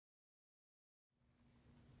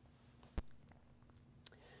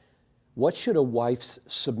What should a wife's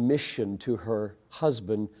submission to her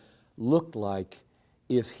husband look like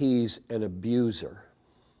if he's an abuser?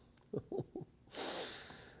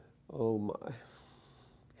 Oh my.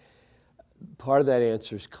 Part of that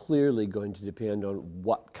answer is clearly going to depend on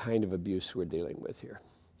what kind of abuse we're dealing with here.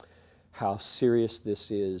 How serious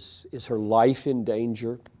this is. Is her life in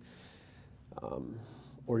danger?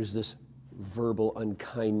 Or is this verbal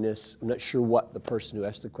unkindness? I'm not sure what the person who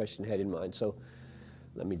asked the question had in mind. So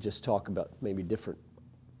let me just talk about maybe different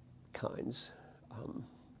kinds.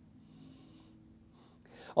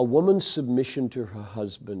 A woman's submission to her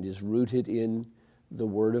husband is rooted in the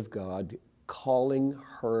Word of God, calling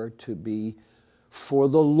her to be, for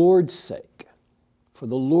the Lord's sake,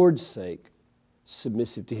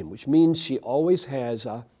 submissive to Him, which means she always has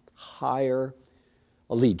a higher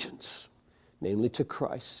allegiance, namely to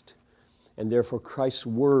Christ. And therefore Christ's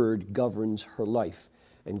Word governs her life.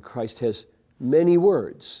 And Christ has many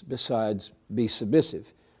words besides be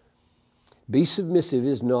submissive. Be submissive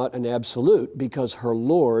is not an absolute, because her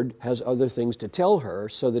Lord has other things to tell her,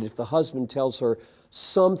 so that if the husband tells her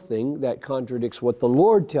something that contradicts what the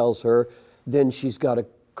Lord tells her, then she's got a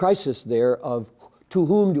crisis there of, to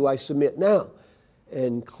whom do I submit now?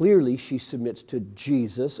 And clearly she submits to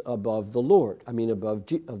Jesus above the Lord,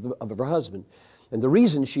 of her husband. And the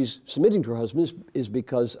reason she's submitting to her husband is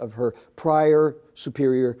because of her prior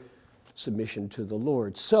superior submission to the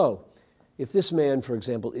Lord. So, if this man, for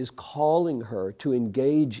example, is calling her to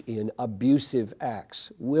engage in abusive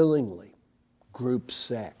acts willingly, group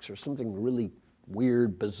sex or something really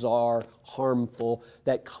weird, bizarre, harmful,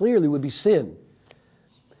 that clearly would be sin,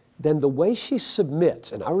 then the way she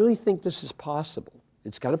submits, and I really think this is possible,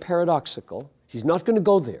 it's kind of paradoxical. She's not going to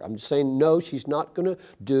go there. I'm just saying, no, she's not going to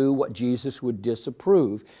do what Jesus would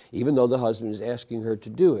disapprove, even though the husband is asking her to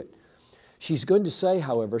do it. She's going to say,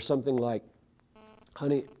 however, something like,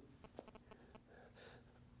 honey,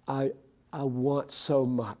 I want so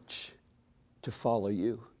much to follow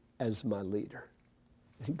you as my leader.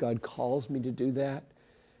 God calls me to do that,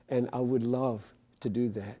 and I would love to do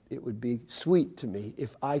that. It would be sweet to me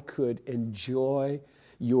if I could enjoy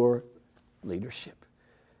your leadership.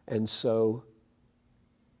 And so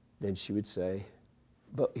then she would say,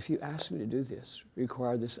 but if you ask me to do this,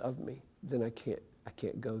 require this of me, then I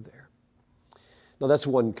can't go there. Now that's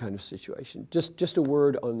one kind of situation. Just a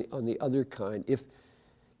word on the other kind.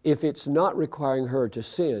 If it's not requiring her to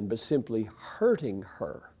sin, but simply hurting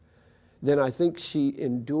her, then I think she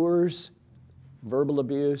endures verbal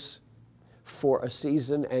abuse for a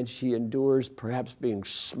season, and she endures perhaps being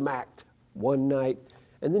smacked one night,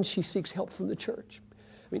 and then she seeks help from the church.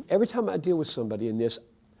 I mean, every time I deal with somebody in this,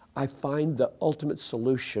 I find the ultimate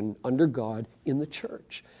solution under God in the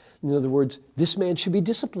church. In other words, this man should be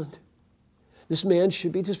disciplined. This man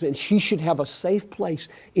should be disciplined. She should have a safe place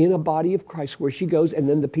in a body of Christ where she goes, and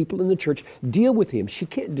then the people in the church deal with him. She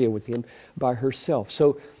can't deal with him by herself.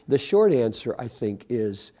 So the short answer, I think,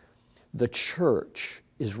 is the church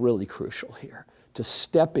is really crucial here. To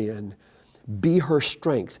step in, be her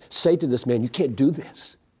strength. Say to this man, you can't do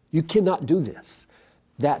this. You cannot do this.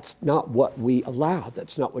 That's not what we allow.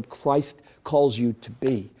 That's not what Christ calls you to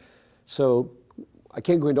be. So I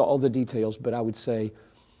can't go into all the details, but I would say,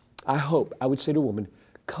 I would say to a woman,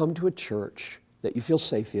 come to a church that you feel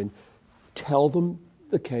safe in, tell them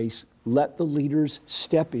the case, let the leaders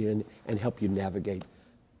step in and help you navigate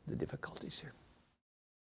the difficulties here.